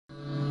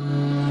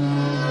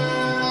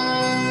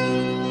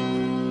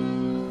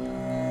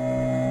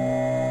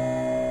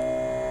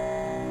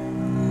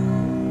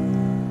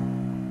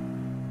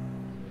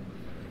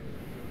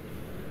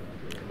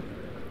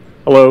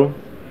Hello.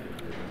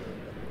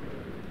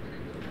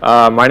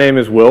 My name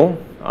is Will.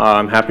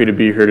 I'm happy to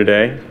be here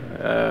today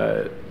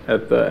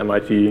at the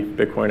MIT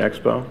Bitcoin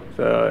Expo. It's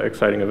an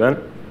exciting event.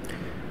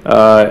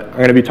 I'm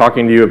going to be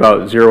talking to you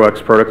about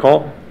 0x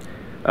Protocol,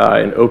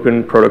 an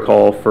open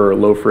protocol for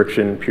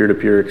low-friction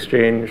peer-to-peer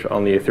exchange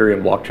on the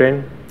Ethereum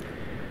blockchain.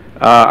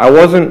 I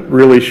wasn't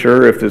really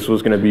sure if this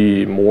was going to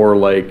be more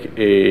like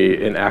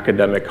an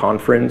academic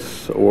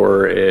conference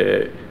or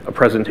a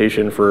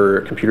presentation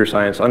for computer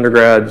science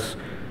undergrads.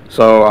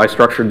 So I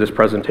structured this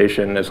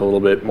presentation as a little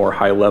bit more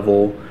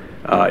high-level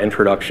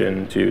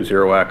introduction to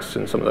 0x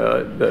and some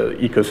of the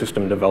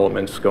ecosystem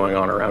developments going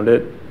on around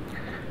it.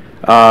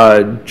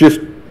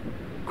 Just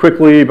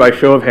quickly, by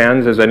show of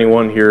hands, has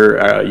anyone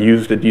here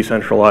used a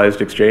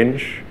decentralized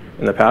exchange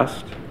in the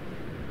past?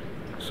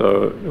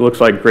 So it looks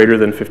like greater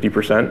than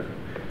 50%,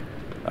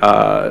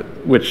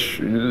 which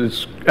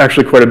is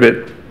actually quite a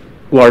bit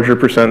larger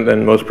percent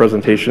than most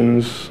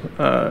presentations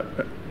I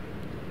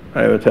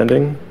am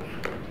attending.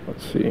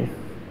 Let's see.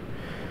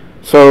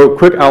 So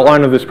quick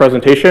outline of this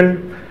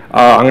presentation.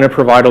 I'm going to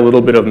provide a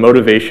little bit of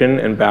motivation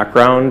and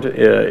background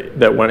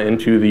that went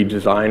into the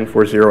design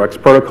for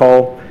 0x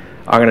Protocol.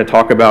 I'm going to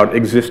talk about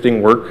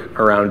existing work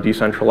around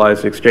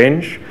decentralized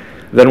exchange.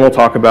 Then we'll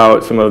talk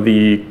about some of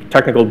the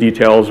technical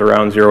details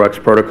around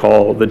 0x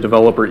Protocol, the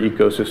developer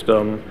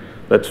ecosystem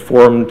that's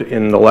formed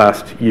in the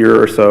last year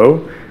or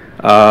so.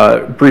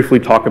 Briefly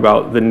talk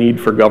about the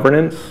need for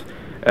governance.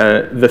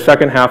 The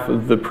second half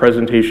of the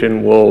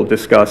presentation will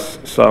discuss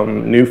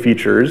some new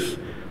features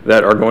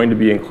that are going to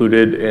be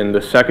included in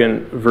the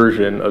second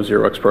version of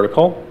 0x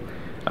Protocol.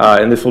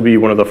 And this will be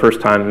one of the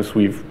first times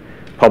we've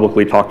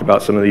publicly talked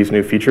about some of these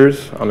new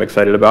features. I'm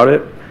excited about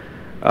it.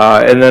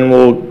 And then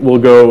we'll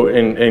go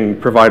and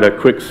provide a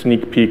quick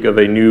sneak peek of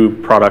a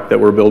new product that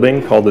we're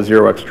building called the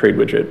 0x Trade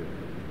Widget.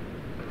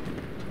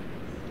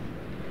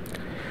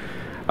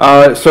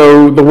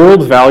 So the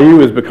world's value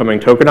is becoming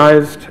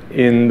tokenized.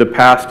 In the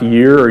past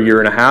year or year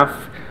and a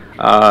half,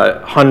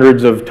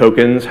 hundreds of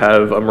tokens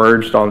have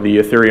emerged on the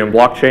Ethereum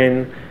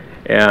blockchain.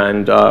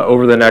 And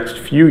over the next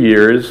few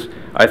years,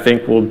 I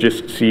think we'll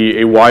just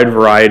see a wide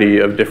variety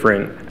of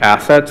different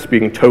assets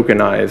being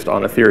tokenized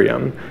on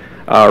Ethereum,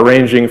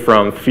 ranging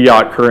from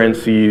fiat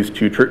currencies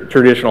to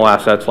traditional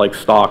assets like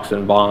stocks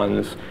and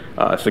bonds,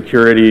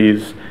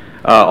 securities,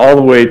 all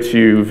the way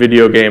to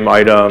video game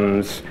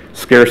items,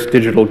 scarce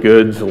digital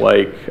goods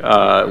like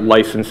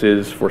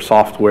licenses for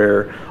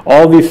software.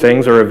 All of these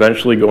things are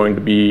eventually going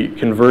to be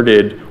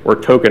converted or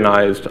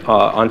tokenized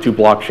onto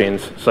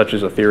blockchains such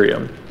as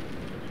Ethereum.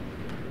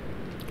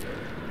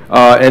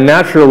 And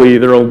naturally,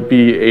 there will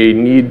be a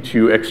need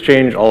to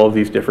exchange all of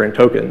these different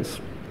tokens.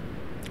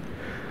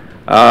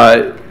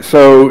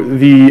 So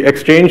the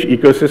exchange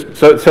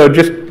ecosystem, so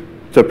just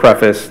to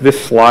preface,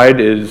 this slide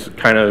is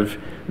kind of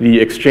the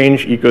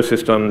exchange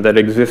ecosystem that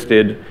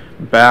existed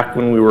back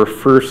when we were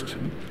first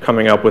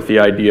coming up with the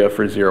idea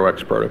for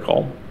 0x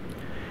Protocol.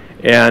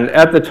 And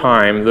at the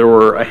time, there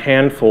were a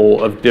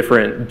handful of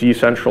different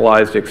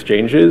decentralized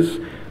exchanges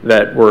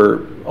that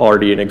were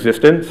already in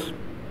existence.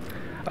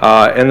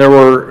 And there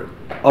were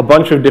a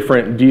bunch of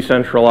different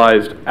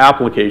decentralized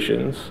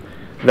applications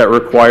that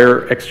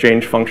require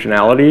exchange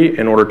functionality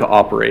in order to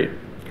operate.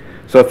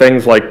 So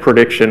things like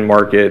prediction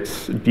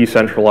markets,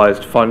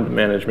 decentralized fund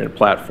management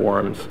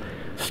platforms,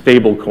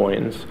 stable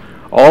coins.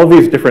 All of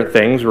these different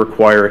things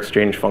require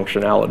exchange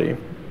functionality.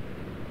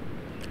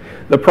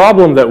 The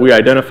problem that we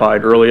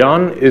identified early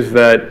on is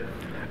that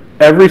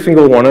every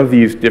single one of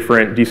these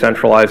different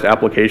decentralized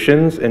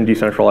applications and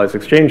decentralized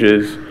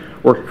exchanges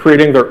were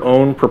creating their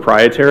own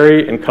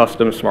proprietary and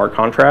custom smart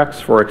contracts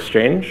for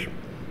exchange.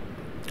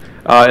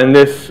 And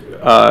this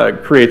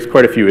creates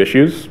quite a few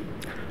issues.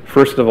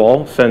 First of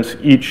all, since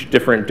each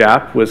different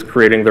dApp was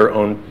creating their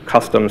own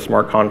custom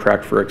smart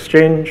contract for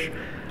exchange,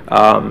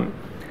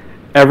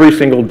 every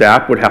single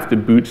dApp would have to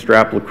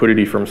bootstrap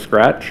liquidity from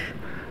scratch.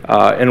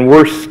 And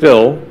worse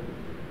still,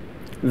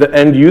 the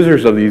end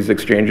users of these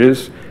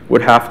exchanges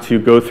would have to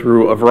go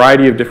through a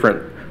variety of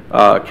different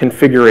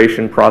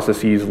configuration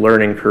processes,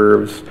 learning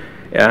curves,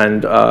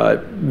 and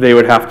they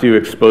would have to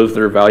expose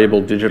their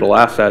valuable digital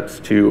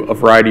assets to a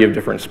variety of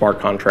different smart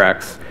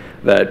contracts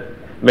that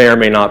may or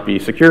may not be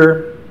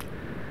secure.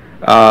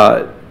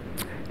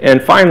 And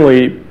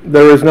finally,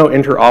 there is no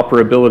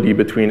interoperability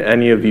between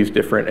any of these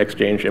different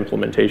exchange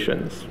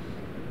implementations.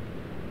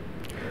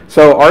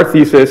 So our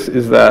thesis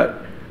is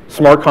that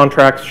smart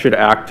contracts should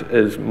act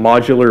as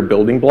modular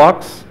building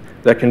blocks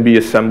that can be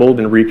assembled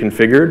and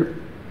reconfigured.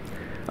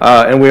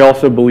 And we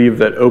also believe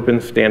that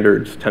open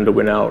standards tend to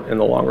win out in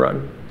the long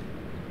run.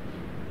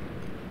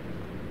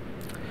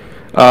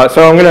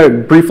 So I'm going to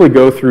briefly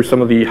go through some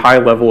of the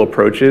high-level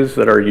approaches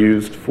that are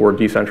used for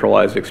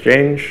decentralized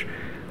exchange,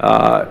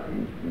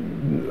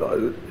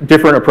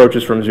 different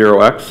approaches from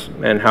 0x,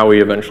 and how we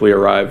eventually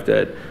arrived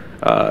at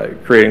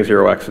creating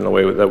 0x in the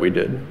way that we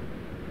did.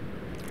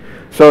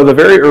 So the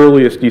very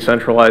earliest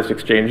decentralized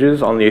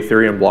exchanges on the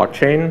Ethereum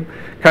blockchain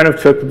kind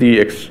of took the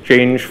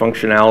exchange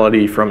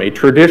functionality from a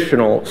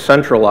traditional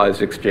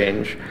centralized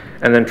exchange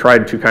and then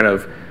tried to kind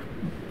of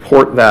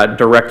port that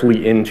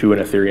directly into an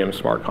Ethereum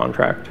smart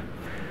contract.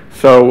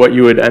 So what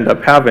you would end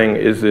up having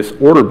is this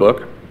order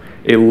book,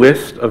 a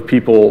list of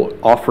people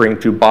offering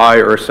to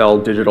buy or sell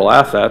digital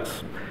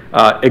assets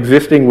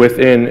existing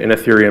within an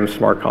Ethereum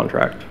smart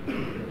contract.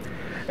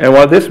 And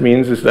what this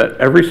means is that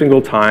every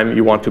single time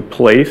you want to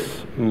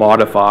place,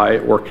 modify,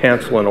 or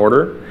cancel an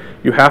order,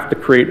 you have to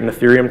create an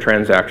Ethereum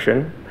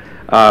transaction,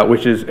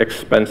 which is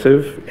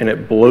expensive and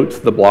it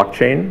bloats the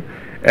blockchain,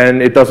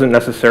 and it doesn't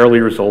necessarily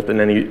result in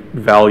any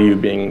value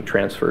being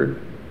transferred.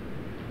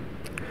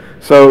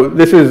 So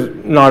this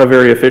is not a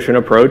very efficient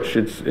approach.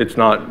 It's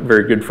not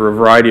very good for a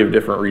variety of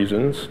different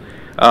reasons.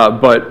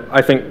 But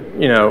I think,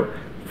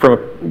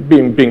 from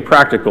being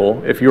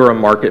practical, if you're a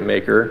market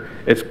maker,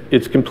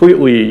 it's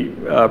completely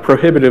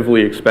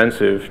prohibitively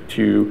expensive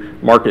to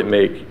market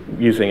make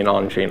using an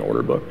on-chain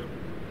order book.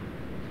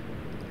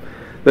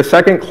 The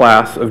second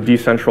class of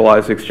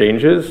decentralized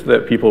exchanges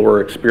that people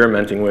were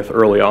experimenting with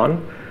early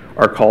on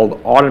are called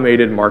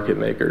automated market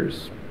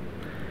makers.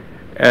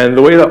 And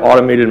the way that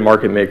automated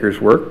market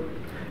makers work,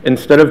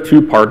 instead of two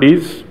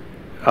parties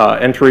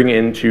entering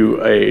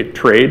into a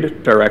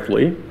trade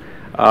directly,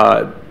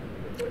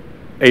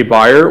 a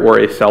buyer or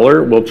a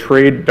seller will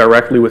trade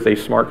directly with a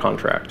smart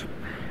contract.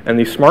 And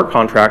the smart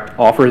contract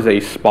offers a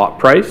spot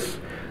price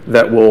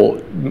that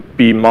will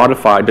be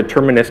modified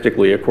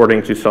deterministically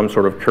according to some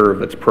sort of curve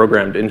that's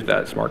programmed into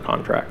that smart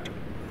contract.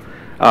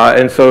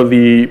 And so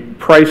the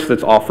price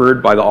that's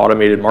offered by the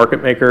automated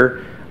market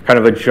maker kind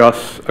of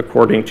adjusts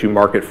according to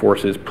market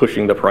forces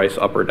pushing the price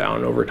up or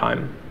down over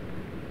time.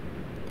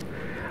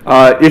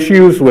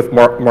 Issues with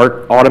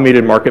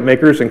automated market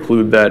makers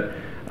include that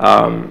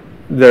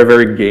they're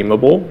very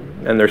gameable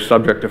and they're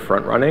subject to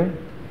front running.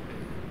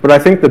 But I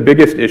think the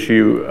biggest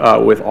issue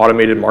with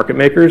automated market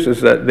makers is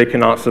that they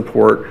cannot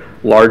support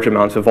large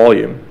amounts of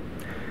volume.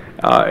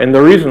 And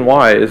the reason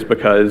why is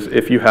because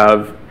if you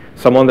have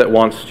someone that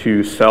wants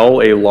to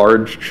sell a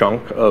large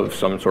chunk of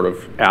some sort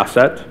of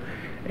asset,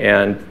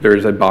 and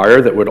there's a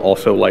buyer that would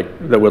also like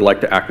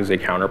to act as a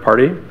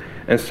counterparty,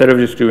 instead of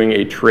just doing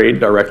a trade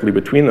directly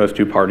between those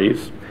two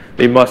parties,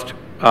 they must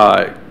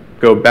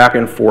go back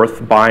and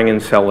forth buying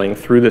and selling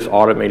through this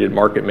automated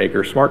market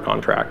maker smart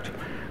contract,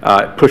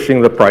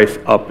 pushing the price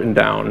up and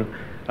down,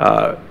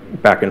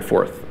 back and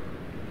forth.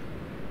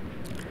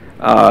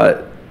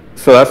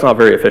 So that's not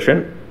very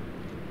efficient.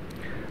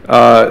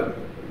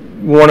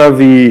 One of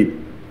the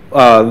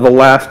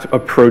last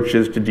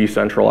approaches to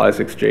decentralized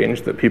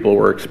exchange that people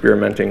were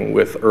experimenting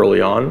with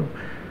early on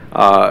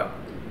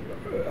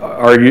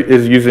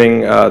is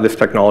using this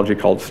technology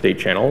called state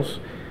channels,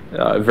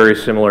 very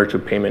similar to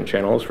payment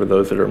channels for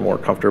those that are more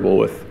comfortable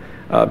with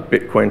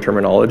Bitcoin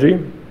terminology.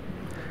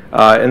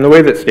 And the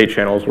way that state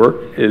channels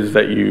work is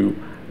that you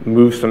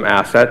move some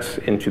assets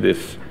into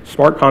this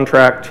smart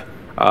contract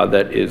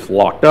that is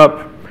locked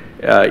up.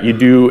 You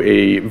do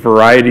a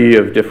variety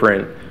of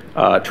different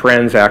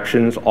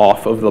transactions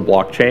off of the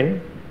blockchain.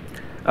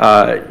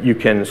 You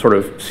can sort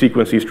of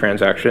sequence these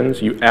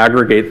transactions. You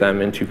aggregate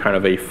them into kind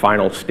of a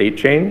final state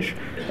change,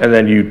 and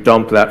then you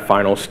dump that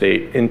final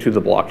state into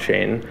the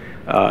blockchain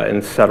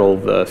and settle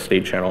the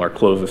state channel or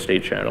close the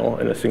state channel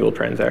in a single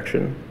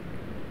transaction.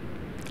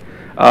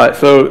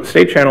 So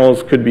state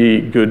channels could be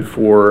good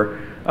for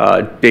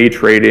day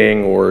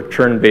trading or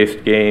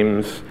turn-based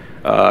games,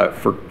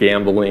 for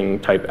gambling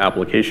type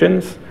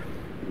applications.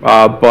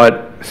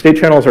 But state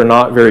channels are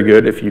not very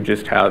good if you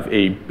just have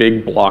a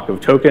big block of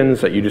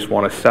tokens that you just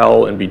want to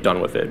sell and be done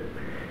with it.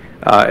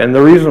 And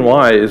the reason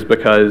why is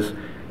because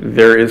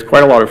there is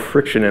quite a lot of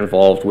friction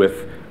involved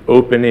with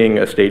opening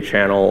a state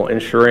channel,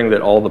 ensuring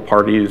that all the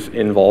parties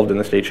involved in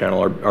the state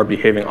channel are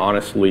behaving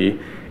honestly,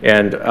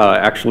 and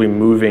actually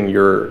moving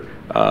your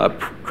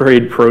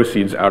trade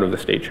proceeds out of the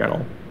state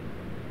channel.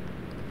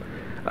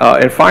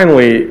 And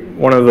finally,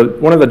 one of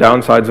the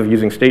downsides of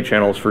using state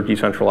channels for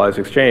decentralized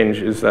exchange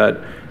is that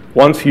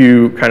once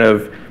you kind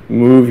of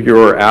move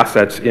your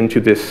assets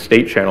into this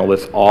state channel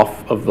that's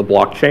off of the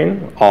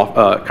blockchain,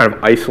 kind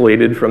of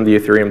isolated from the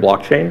Ethereum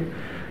blockchain,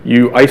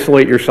 you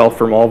isolate yourself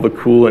from all the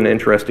cool and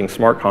interesting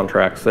smart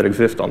contracts that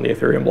exist on the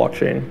Ethereum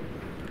blockchain.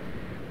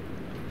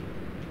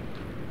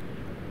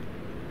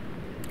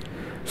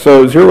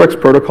 So 0x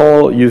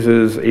protocol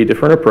uses a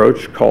different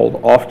approach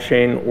called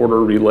off-chain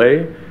order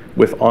relay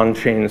with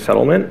on-chain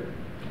settlement.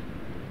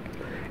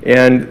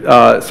 And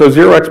so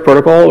 0x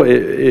protocol,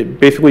 it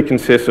basically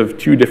consists of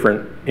two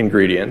different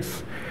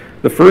ingredients.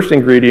 The first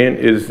ingredient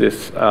is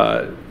this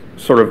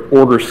sort of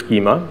order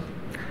schema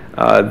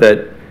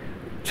that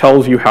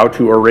tells you how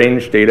to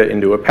arrange data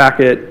into a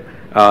packet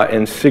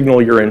and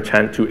signal your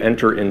intent to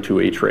enter into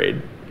a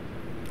trade.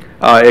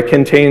 It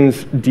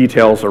contains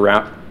details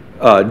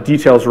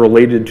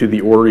related to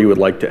the order you would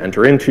like to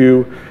enter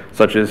into,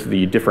 such as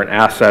the different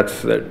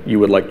assets that you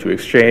would like to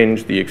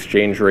exchange, the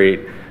exchange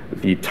rate,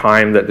 the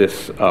time that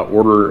this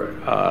order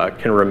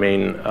can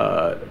remain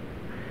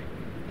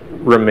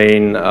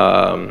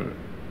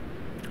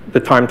the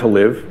time to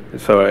live.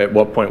 So at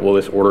what point will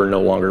this order no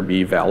longer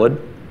be valid?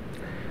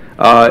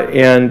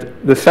 And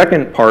the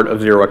second part of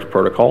 0x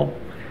protocol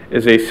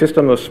is a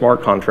system of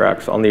smart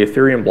contracts on the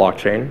Ethereum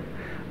blockchain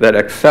that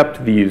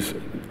accept these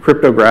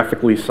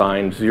cryptographically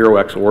signed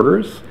 0x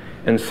orders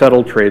and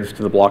settle trades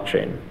to the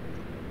blockchain.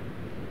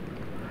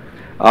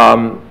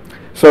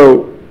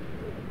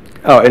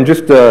 And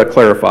just to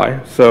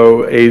clarify,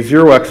 so a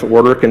 0x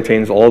order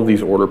contains all of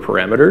these order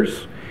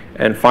parameters,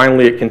 and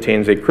finally it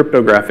contains a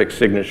cryptographic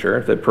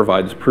signature that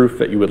provides proof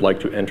that you would like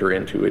to enter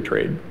into a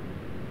trade.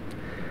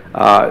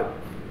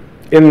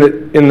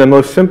 In the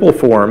most simple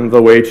form,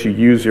 the way to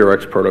use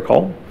 0x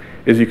protocol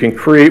is you can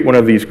create one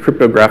of these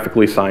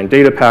cryptographically signed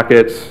data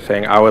packets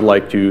saying, I would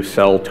like to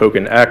sell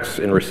token X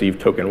and receive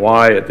token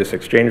Y at this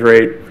exchange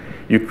rate.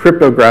 You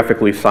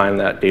cryptographically sign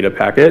that data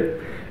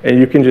packet, and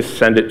you can just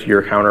send it to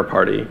your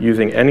counterparty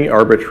using any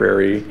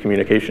arbitrary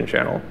communication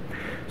channel.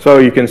 So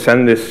you can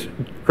send this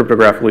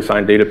cryptographically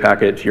signed data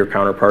packet to your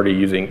counterparty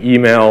using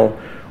email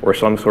or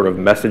some sort of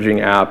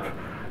messaging app.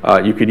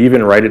 You could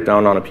even write it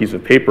down on a piece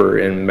of paper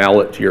and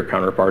mail it to your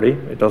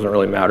counterparty. It doesn't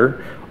really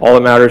matter. All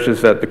that matters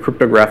is that the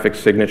cryptographic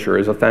signature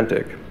is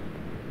authentic.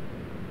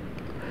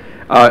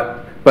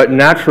 But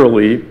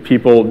naturally,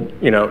 people,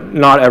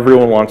 not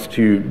everyone wants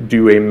to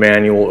do a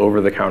manual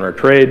over-the-counter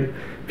trade.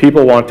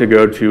 People want to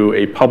go to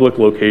a public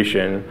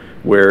location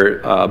where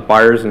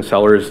buyers and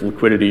sellers'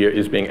 liquidity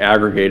is being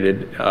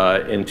aggregated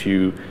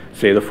into,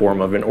 say, the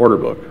form of an order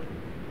book.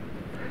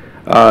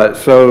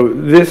 So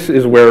this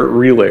is where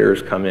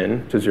relayers come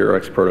in to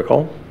 0x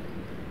protocol.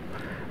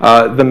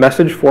 The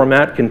message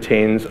format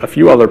contains a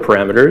few other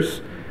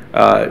parameters.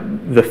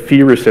 The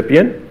fee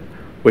recipient,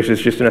 which is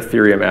just an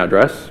Ethereum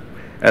address,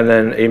 and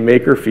then a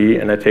maker fee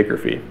and a taker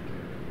fee.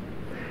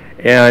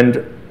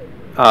 And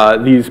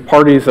these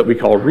parties that we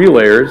call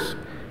relayers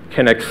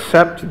can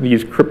accept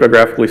these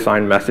cryptographically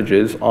signed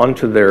messages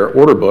onto their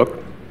order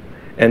book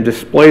and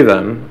display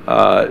them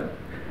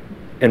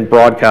and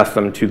broadcast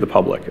them to the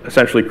public,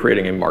 essentially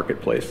creating a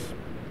marketplace.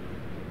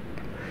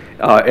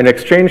 In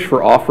exchange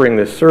for offering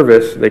this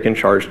service, they can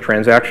charge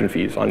transaction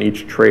fees on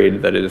each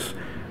trade that is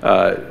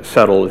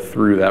settled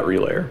through that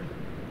relayer.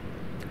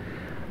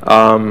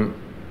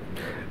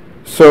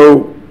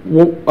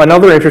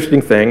 Another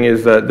interesting thing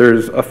is that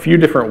there's a few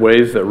different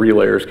ways that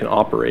relayers can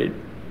operate.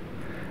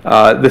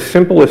 The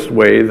simplest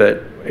way that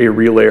a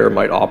relayer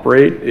might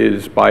operate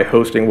is by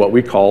hosting what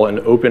we call an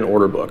open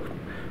order book,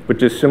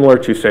 which is similar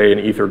to, say, an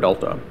Ether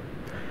Delta,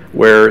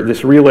 where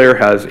this relayer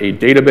has a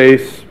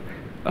database.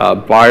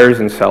 Buyers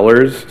and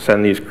sellers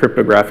send these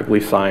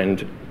cryptographically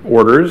signed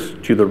orders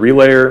to the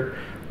relayer.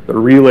 The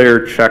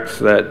relayer checks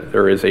that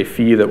there is a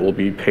fee that will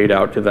be paid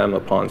out to them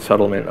upon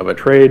settlement of a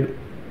trade.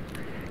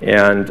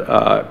 And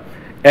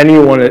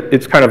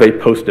it's kind of a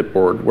post-it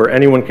board where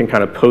anyone can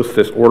kind of post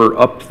this order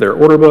up to their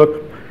order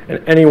book,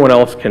 and anyone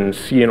else can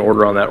see an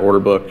order on that order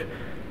book,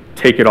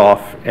 take it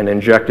off, and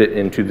inject it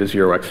into the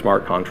 0x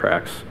smart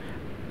contracts,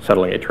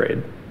 settling a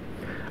trade.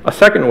 A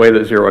second way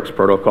that 0x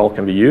protocol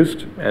can be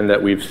used, and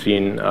that we've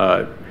seen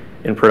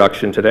in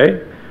production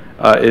today,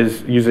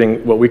 is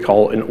using what we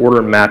call an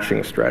order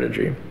matching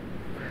strategy.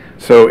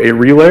 So a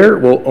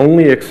relayer will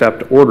only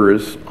accept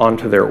orders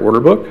onto their order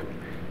book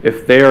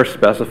if they are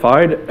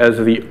specified as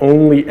the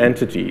only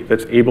entity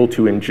that's able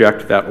to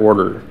inject that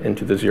order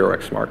into the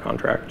 0x smart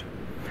contract.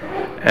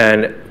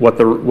 And what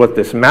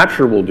this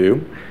matcher will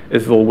do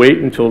is they'll wait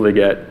until they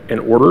get an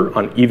order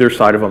on either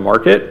side of a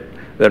market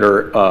that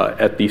are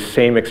at the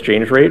same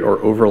exchange rate or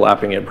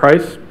overlapping in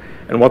price.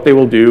 And what they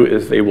will do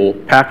is they will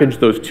package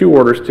those two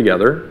orders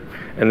together,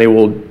 and they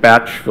will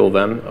batch fill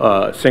them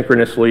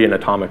synchronously and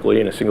atomically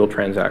in a single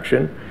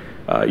transaction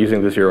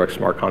using the 0x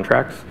smart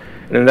contracts.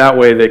 And in that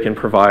way, they can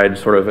provide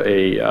sort of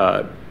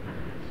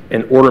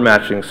an order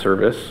matching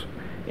service,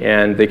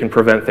 and they can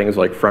prevent things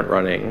like front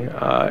running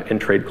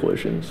and trade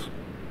collisions.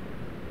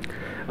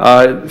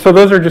 So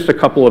those are just a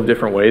couple of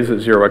different ways that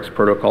 0x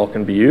protocol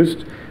can be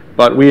used,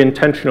 but we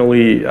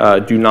intentionally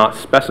do not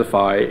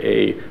specify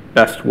a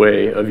best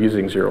way of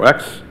using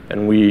 0x,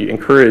 and we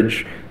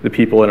encourage the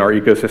people in our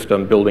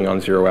ecosystem building on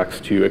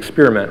 0x to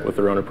experiment with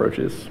their own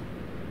approaches.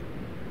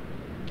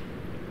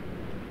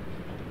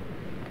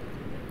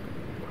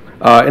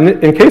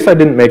 In case I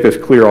didn't make this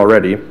clear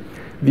already,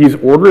 these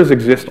orders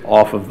exist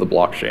off of the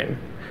blockchain.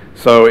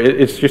 So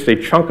it's just a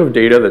chunk of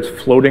data that's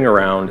floating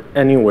around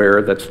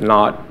anywhere that's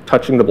not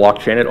touching the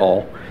blockchain at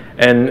all.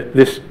 And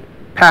this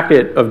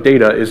packet of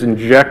data is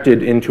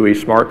injected into a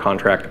smart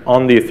contract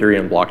on the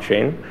Ethereum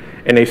blockchain,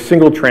 and a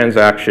single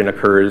transaction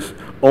occurs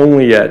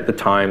only at the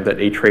time that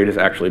a trade is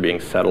actually being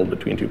settled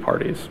between two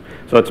parties.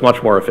 So it's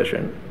much more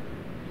efficient.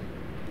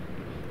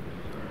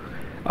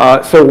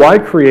 So why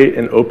create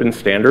an open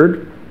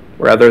standard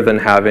rather than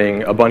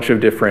having a bunch of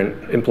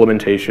different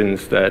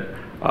implementations that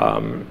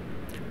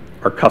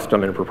are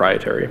custom and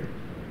proprietary?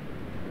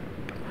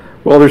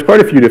 Well, there's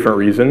quite a few different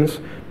reasons,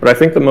 but I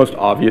think the most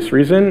obvious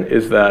reason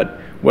is that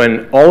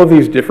when all of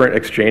these different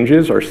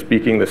exchanges are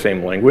speaking the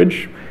same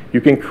language,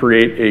 you can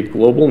create a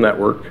global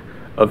network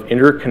of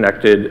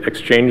interconnected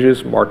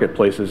exchanges,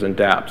 marketplaces, and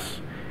dApps.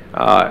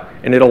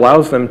 And it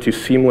allows them to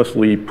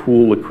seamlessly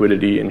pool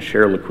liquidity and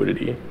share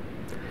liquidity.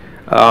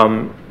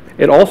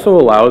 It also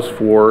allows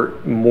for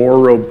more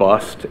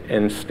robust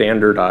and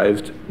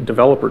standardized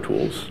developer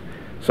tools.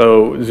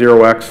 So the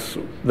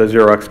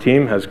 0x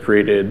team has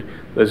created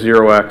the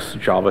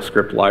 0x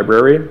JavaScript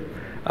library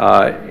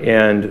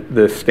and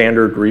the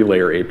standard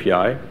relayer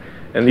API.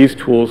 And these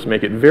tools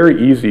make it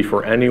very easy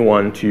for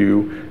anyone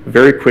to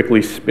very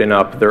quickly spin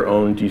up their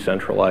own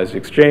decentralized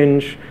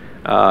exchange,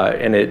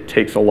 and it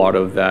takes a lot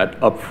of that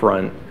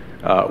upfront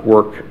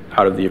work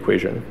out of the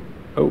equation.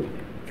 Oh,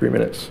 3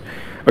 minutes.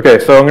 Okay,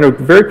 so I'm going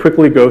to very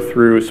quickly go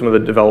through some of the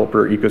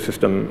developer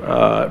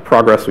ecosystem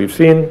progress we've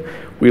seen.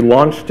 We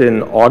launched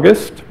in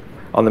August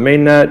on the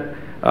mainnet.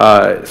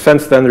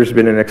 Since then, there's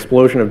been an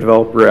explosion of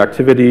developer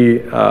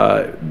activity,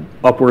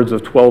 upwards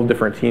of 12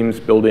 different teams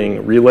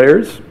building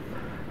relayers.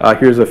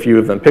 Here's a few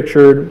of them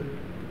pictured.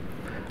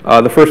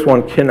 The first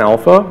one, Kin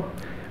Alpha,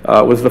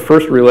 was the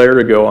first relayer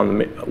to go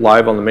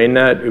live on the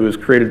mainnet. It was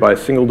created by a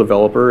single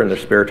developer in their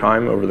spare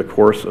time over the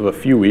course of a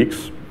few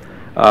weeks.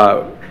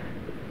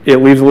 It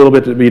leaves a little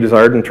bit to be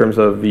desired in terms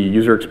of the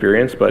user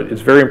experience, but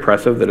it's very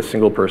impressive that a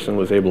single person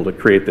was able to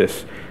create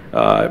this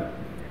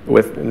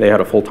and they had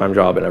a full-time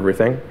job and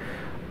everything.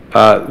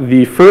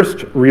 The first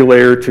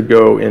relayer to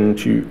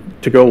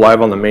go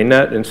live on the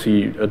mainnet and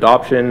see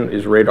adoption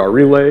is Radar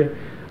Relay.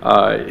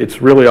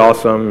 It's really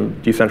awesome,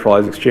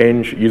 decentralized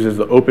exchange, uses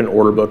the open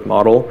order book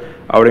model.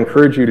 I would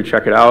encourage you to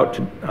check it out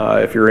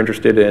if you're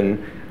interested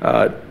in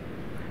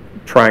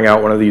trying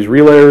out one of these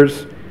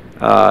relayers.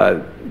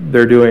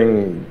 They're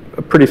doing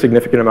a pretty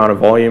significant amount of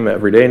volume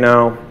every day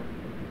now.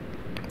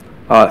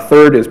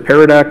 Third is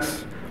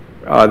Paradex.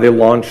 They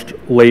launched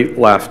late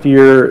last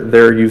year.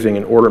 They're using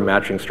an order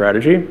matching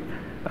strategy,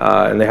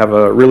 and they have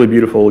a really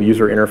beautiful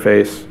user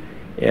interface.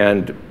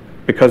 And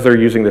because they're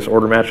using this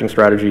order matching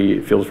strategy,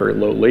 it feels very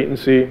low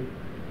latency.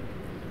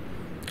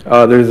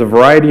 There's a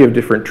variety of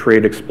different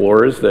trade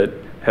explorers that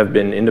have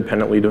been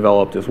independently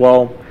developed as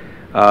well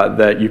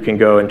that you can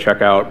go and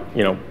check out.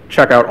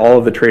 Check out all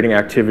of the trading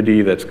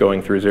activity that's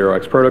going through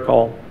 0x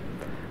protocol.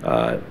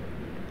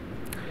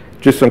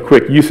 Just some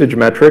quick usage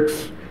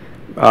metrics.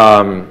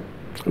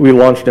 We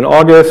launched in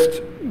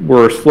August.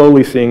 We're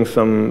slowly seeing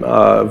some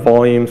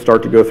volume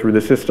start to go through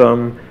the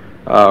system.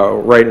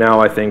 Right now,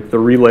 I think the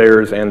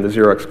relayers and the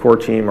 0x core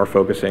team are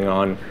focusing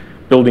on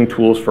building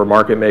tools for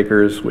market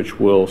makers, which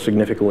will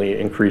significantly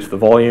increase the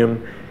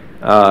volume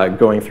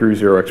going through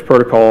 0x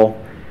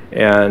protocol.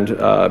 And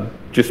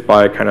just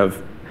by kind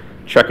of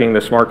checking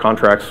the smart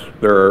contracts,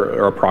 there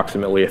are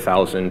approximately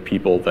 1,000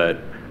 people that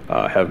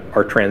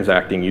are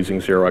transacting using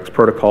 0x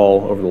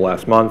protocol over the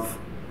last month.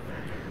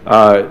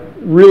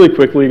 Really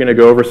quickly, going to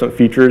go over some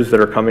features that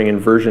are coming in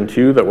version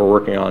 2 that we're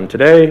working on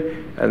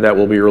today and that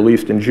will be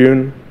released in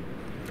June.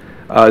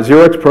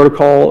 0x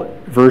protocol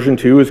version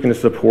 2 is going to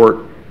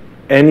support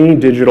any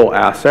digital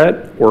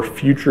asset or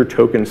future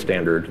token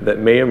standard that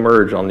may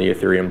emerge on the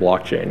Ethereum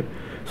blockchain.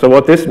 So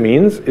what this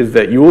means is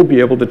that you will be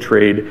able to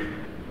trade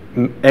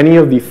any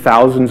of the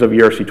thousands of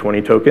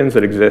ERC20 tokens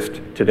that exist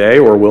today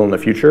or will in the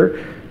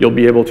future. You'll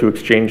be able to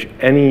exchange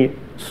any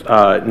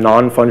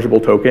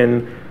non-fungible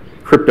token,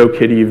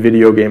 CryptoKitty,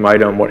 video game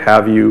item, what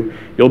have you.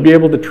 You'll be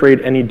able to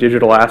trade any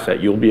digital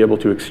asset. You'll be able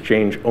to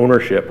exchange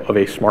ownership of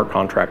a smart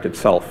contract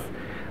itself.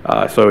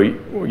 So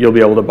you'll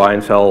be able to buy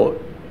and sell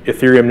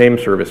Ethereum name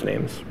service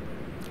names.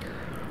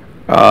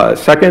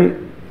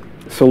 Second,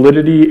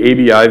 Solidity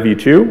ABI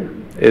v2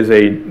 is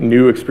a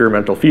new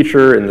experimental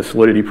feature in the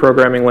Solidity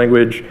programming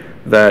language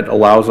that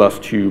allows us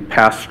to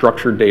pass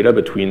structured data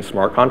between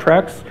smart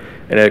contracts,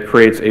 and it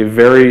creates a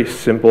very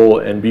simple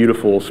and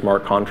beautiful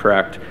smart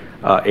contract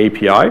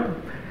API,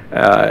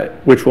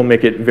 which will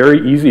make it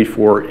very easy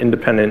for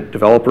independent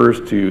developers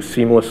to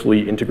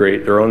seamlessly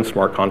integrate their own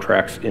smart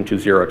contracts into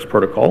 0x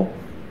protocol.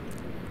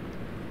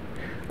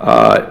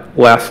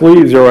 Lastly,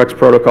 0x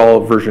protocol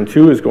version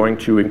 2 is going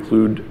to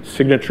include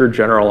signature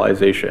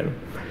generalization.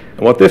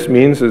 And what this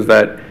means is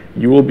that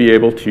you will be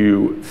able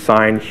to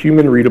sign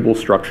human-readable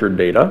structured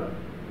data.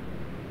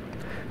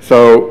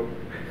 So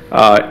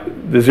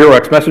the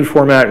 0x message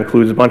format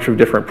includes a bunch of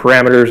different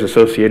parameters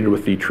associated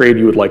with the trade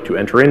you would like to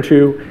enter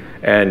into,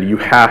 and you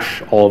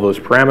hash all of those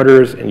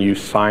parameters and you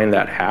sign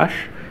that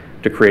hash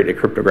to create a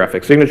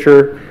cryptographic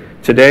signature.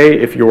 Today,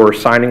 if you're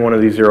signing one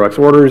of these 0x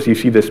orders, you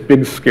see this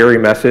big scary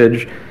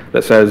message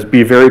that says,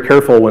 be very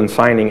careful when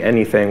signing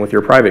anything with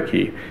your private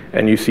key.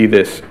 And you see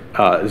this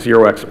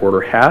 0x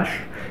order hash.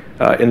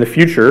 In the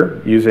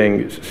future,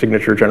 using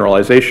signature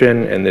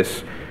generalization and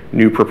this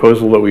new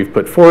proposal that we've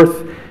put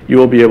forth, you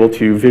will be able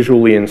to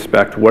visually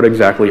inspect what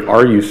exactly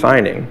are you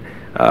signing.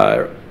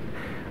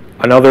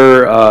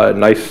 Another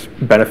nice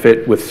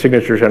benefit with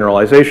signature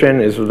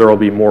generalization is there will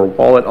be more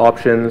wallet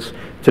options.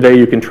 Today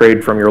you can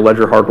trade from your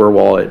Ledger hardware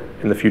wallet.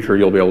 In the future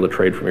you'll be able to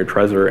trade from your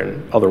Trezor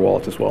and other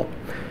wallets as well.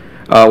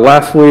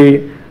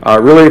 Lastly,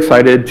 really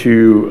excited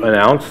to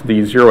announce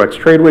the 0x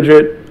trade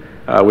widget,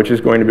 which is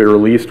going to be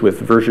released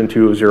with version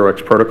 2 of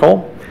 0x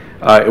protocol.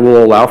 It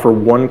will allow for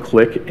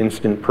one-click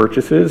instant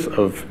purchases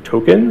of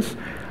tokens.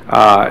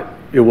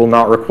 It will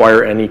not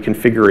require any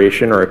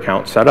configuration or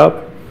account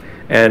setup.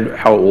 And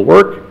how it will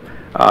work,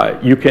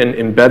 You can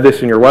embed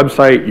this in your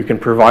website. You can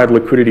provide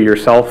liquidity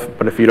yourself,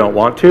 but if you don't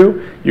want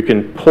to, you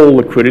can pull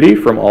liquidity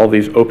from all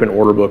these open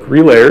order book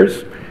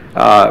relayers,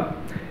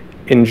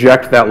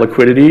 inject that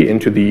liquidity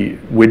into the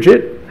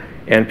widget,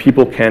 and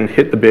people can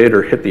hit the bid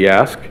or hit the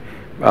ask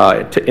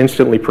to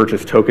instantly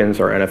purchase tokens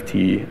or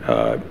NFTs.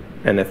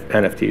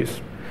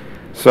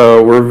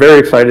 So we're very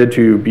excited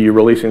to be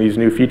releasing these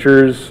new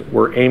features.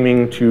 We're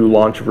aiming to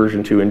launch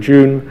version 2 in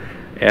June,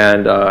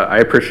 and I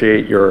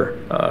appreciate your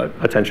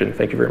attention.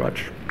 Thank you very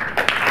much.